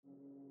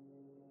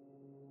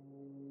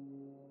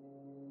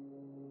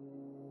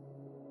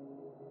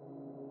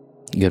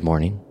Good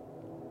morning,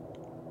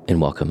 and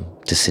welcome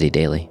to City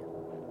Daily.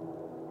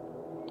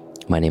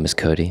 My name is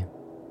Cody,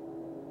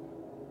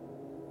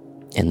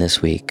 and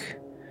this week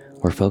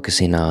we're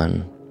focusing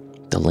on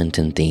the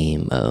Lenten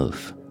theme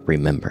of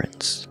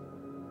remembrance.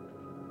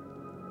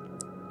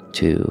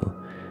 To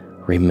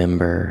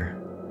remember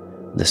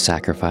the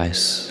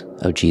sacrifice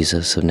of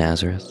Jesus of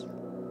Nazareth,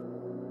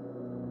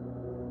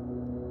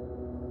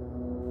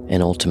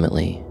 and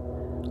ultimately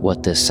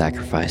what this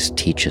sacrifice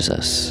teaches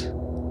us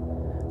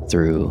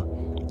through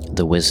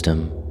the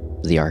wisdom,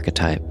 the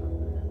archetype,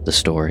 the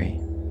story,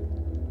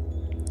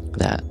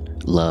 that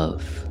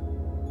love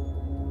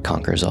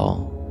conquers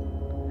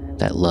all,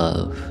 that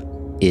love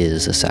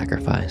is a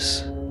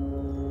sacrifice.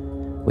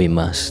 We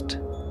must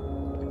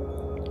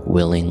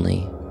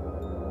willingly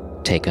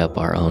take up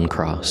our own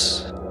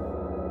cross,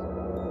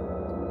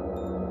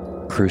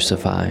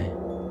 crucify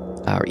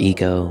our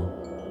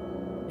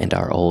ego and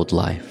our old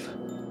life,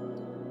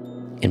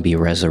 and be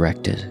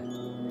resurrected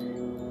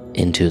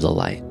into the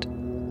light,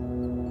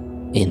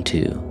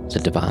 into the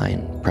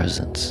divine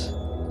presence.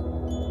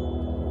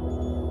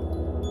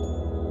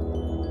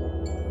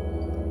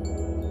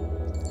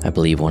 I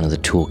believe one of the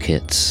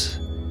toolkits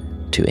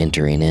to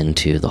entering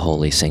into the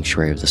holy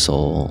sanctuary of the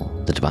soul,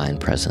 the divine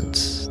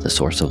presence, the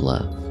source of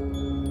love,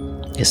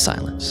 is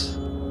silence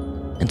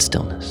and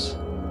stillness.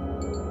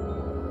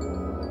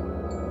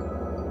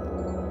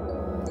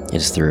 It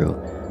is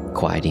through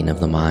quieting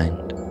of the mind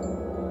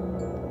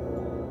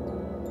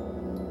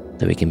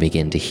that we can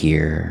begin to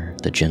hear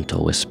the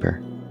gentle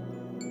whisper.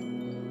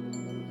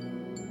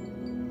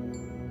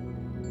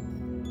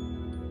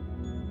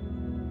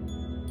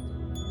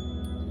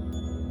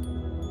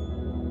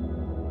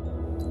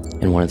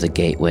 And one of the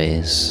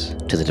gateways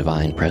to the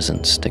divine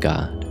presence, to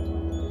God,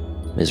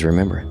 is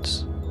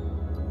remembrance.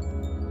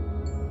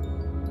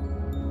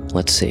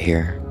 Let's sit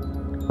here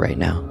right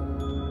now.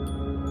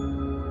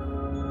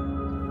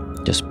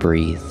 Just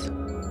breathe.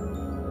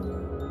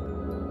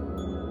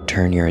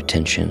 Turn your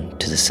attention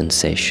to the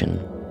sensation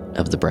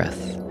of the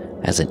breath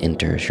as it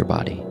enters your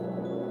body.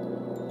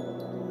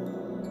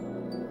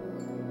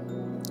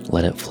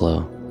 Let it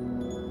flow.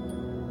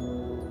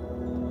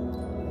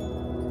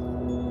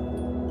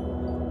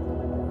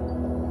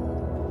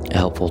 A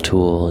helpful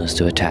tool is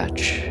to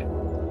attach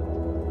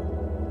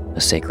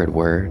a sacred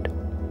word.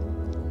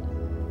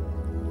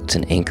 It's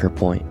an anchor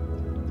point,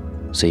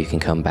 so you can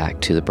come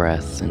back to the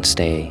breath and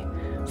stay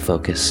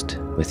focused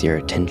with your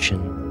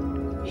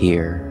attention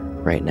here,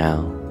 right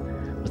now,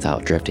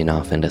 without drifting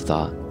off into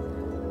thought,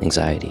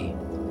 anxiety,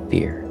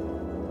 fear.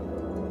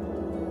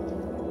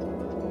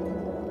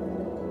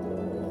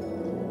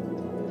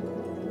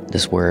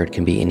 This word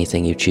can be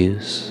anything you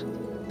choose,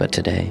 but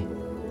today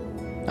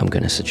I'm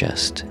going to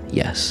suggest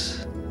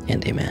yes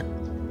and amen.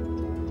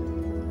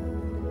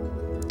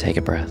 Take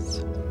a breath,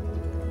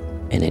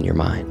 and in your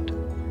mind,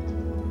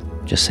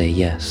 just say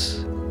yes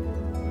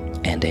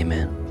and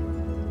amen.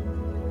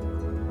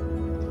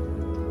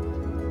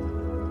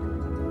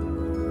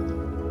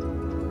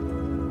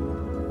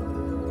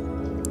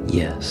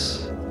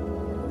 Yes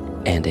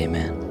and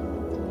amen.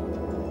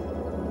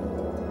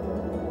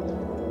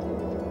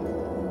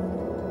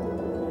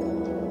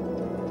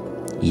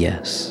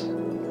 Yes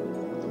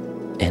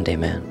and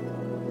amen.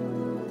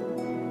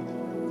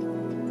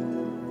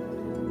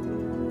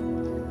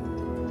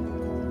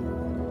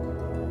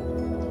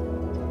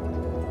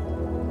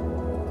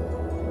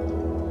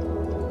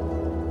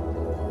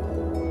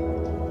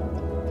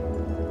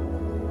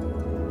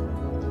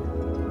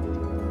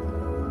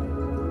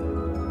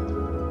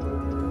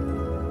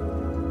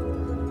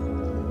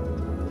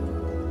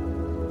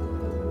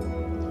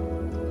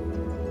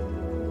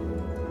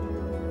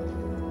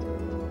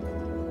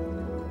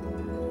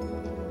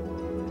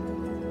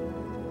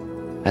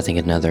 I think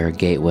another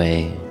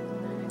gateway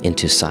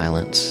into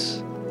silence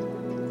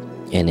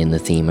and in the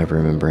theme of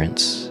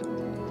remembrance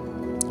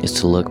is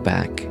to look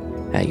back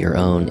at your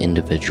own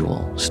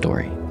individual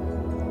story,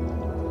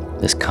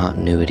 this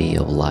continuity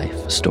of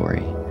life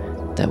story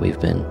that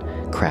we've been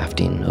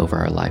crafting over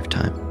our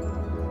lifetime.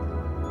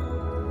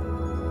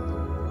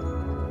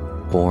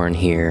 Born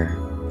here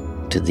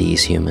to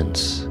these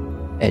humans,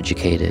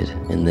 educated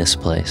in this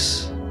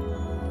place,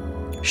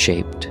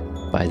 shaped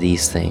by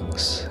these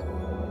things,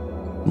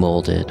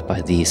 molded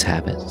by these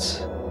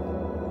habits.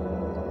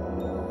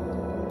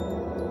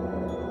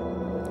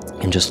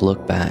 And just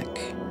look back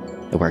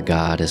at where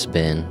God has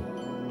been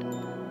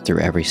through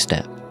every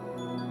step,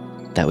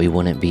 that we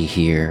wouldn't be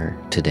here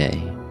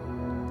today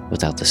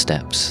without the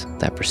steps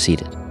that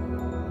preceded.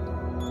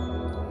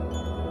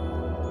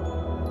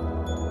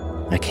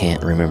 I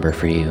can't remember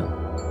for you,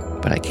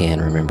 but I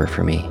can remember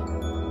for me.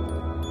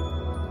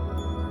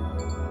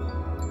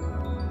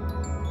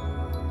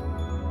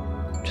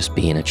 Just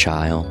being a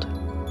child,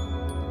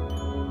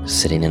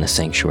 sitting in a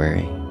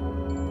sanctuary,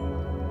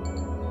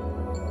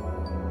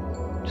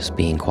 just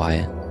being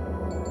quiet,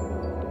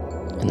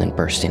 and then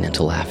bursting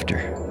into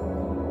laughter.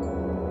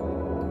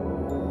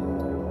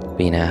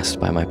 Being asked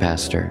by my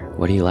pastor,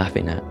 "What are you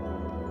laughing at?"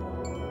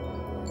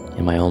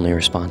 And my only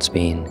response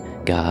being,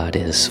 "God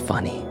is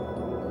funny."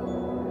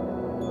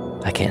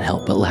 I can't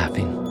help but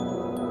laughing,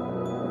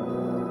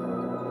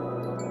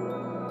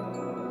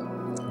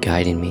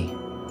 guiding me,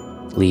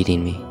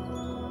 leading me,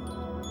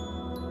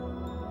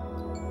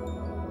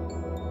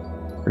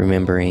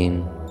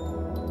 remembering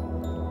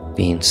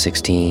being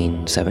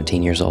 16,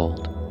 17 years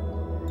old,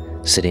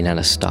 sitting at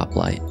a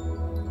stoplight,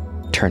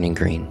 turning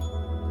green,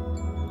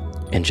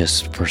 and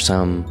just for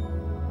some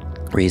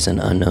reason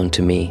unknown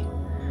to me,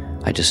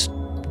 I just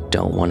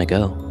don't want to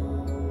go.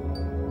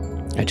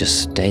 I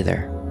just stay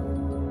there.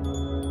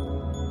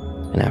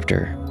 And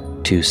after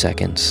 2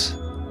 seconds,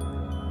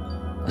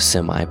 a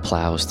semi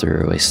plows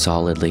through a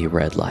solidly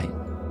red light.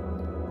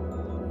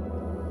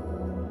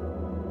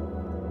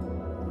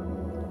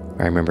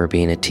 I remember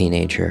being a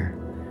teenager,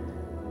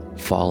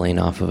 falling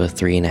off of a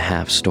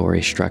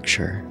 3.5-story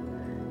structure,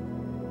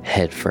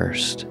 head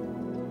first.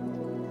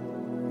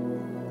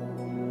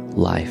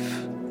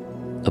 Life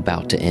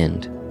about to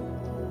end.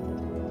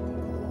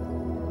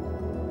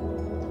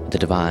 The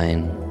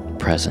divine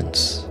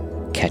presence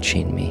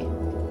catching me,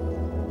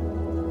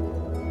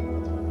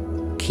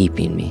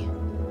 keeping me,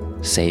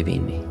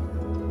 saving me.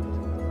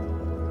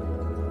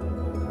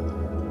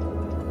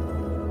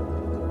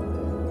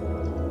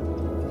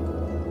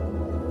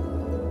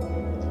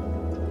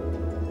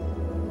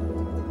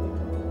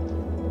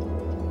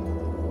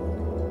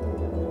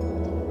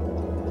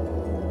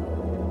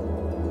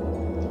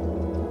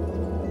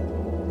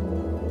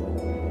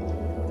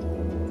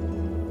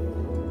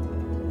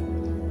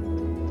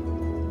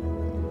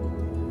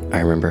 I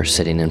remember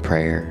sitting in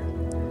prayer,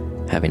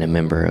 having a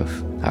member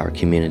of our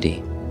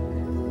community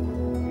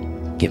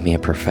give me a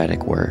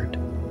prophetic word,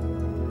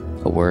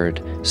 a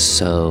word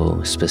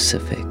so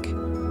specific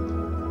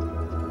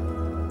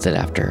that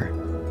after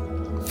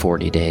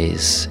 40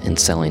 days in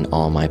selling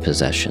all my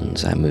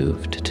possessions, I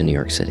moved to New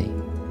York City.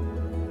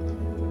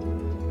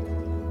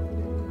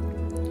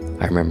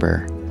 I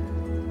remember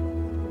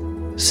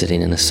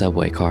sitting in a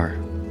subway car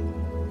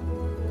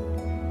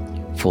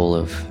full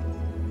of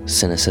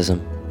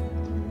cynicism,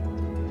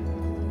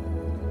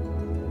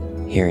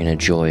 hearing a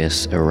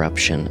joyous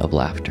eruption of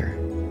laughter,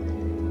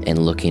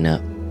 and looking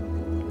up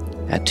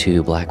at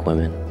 2 black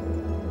women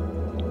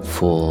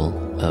full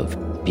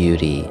of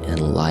beauty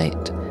and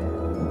light,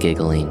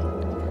 giggling,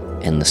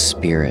 and the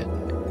Spirit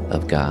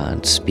of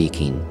God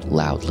speaking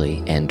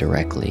loudly and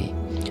directly.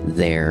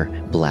 Their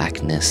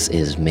blackness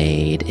is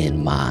made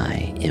in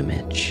my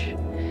image.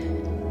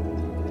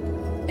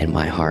 And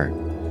my heart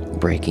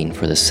breaking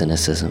for the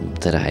cynicism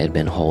that I had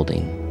been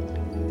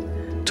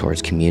holding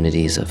towards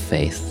communities of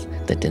faith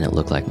that didn't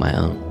look like my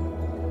own.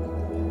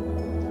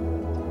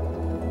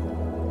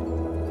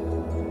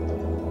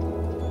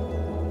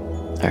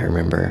 I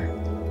remember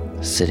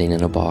sitting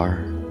in a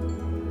bar,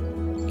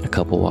 a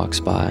couple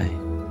walks by,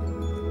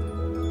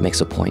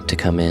 makes a point to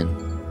come in,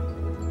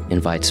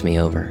 invites me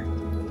over,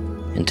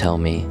 and tell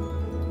me,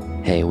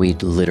 hey, we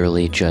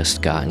literally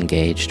just got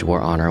engaged, we're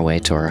on our way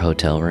to our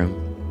hotel room,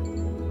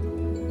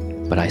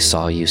 but I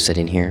saw you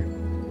sitting here,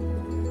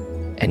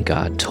 and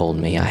God told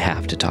me I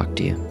have to talk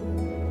to you.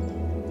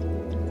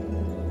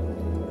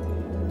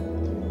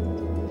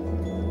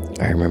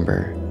 I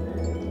remember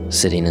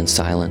sitting in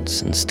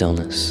silence and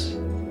stillness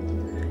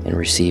and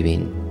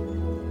receiving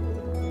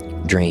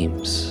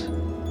dreams,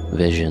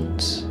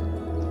 visions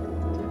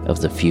of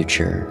the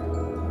future,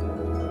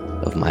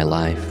 of my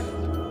life,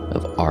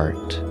 of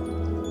art.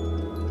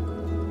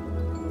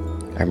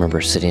 I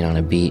remember sitting on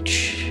a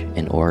beach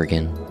in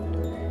Oregon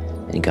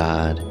and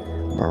God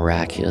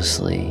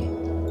miraculously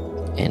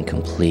and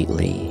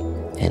completely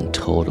and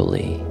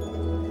totally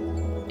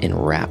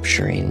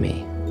enrapturing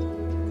me.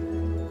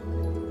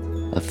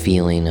 A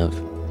feeling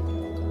of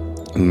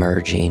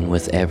merging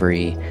with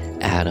every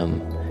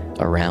atom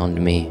around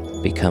me,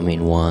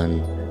 becoming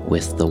one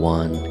with the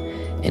one,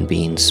 and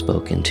being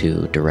spoken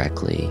to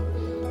directly.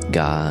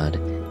 God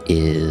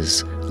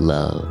is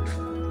love.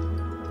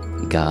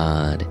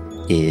 God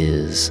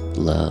is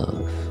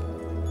love.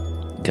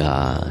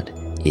 God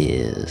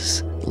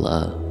is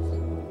love.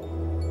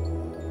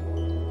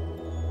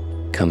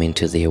 Coming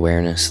to the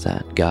awareness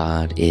that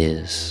God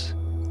is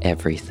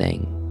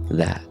everything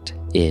that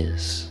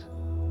is.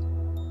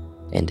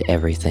 And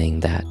everything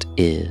that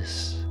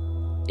is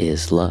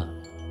love.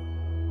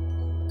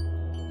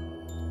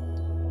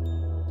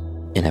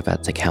 And if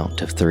at the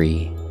count of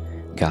 3,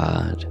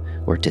 God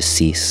were to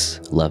cease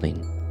loving,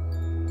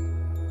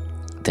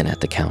 then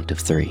at the count of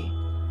 3,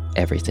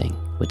 everything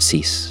would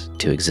cease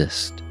to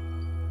exist.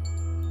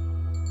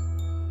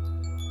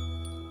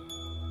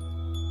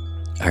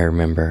 I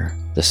remember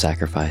the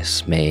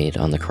sacrifice made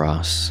on the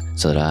cross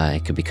so that I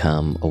could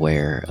become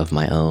aware of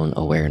my own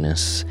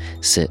awareness,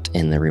 sit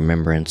in the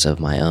remembrance of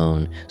my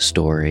own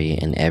story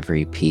and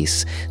every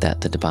piece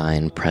that the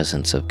divine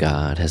presence of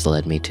God has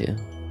led me to.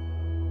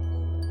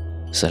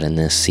 So that in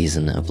this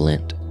season of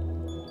Lent,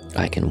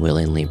 I can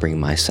willingly bring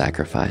my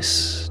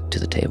sacrifice to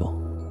the table.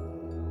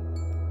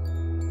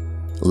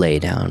 Lay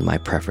down my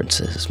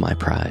preferences, my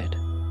pride.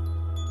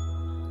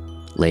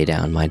 Lay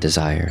down my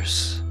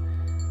desires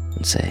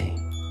and say,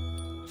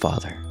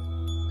 Father,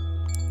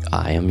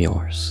 I am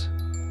yours.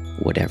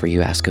 whatever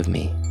you ask of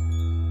me.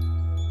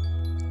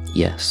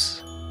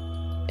 Yes,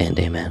 and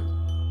amen.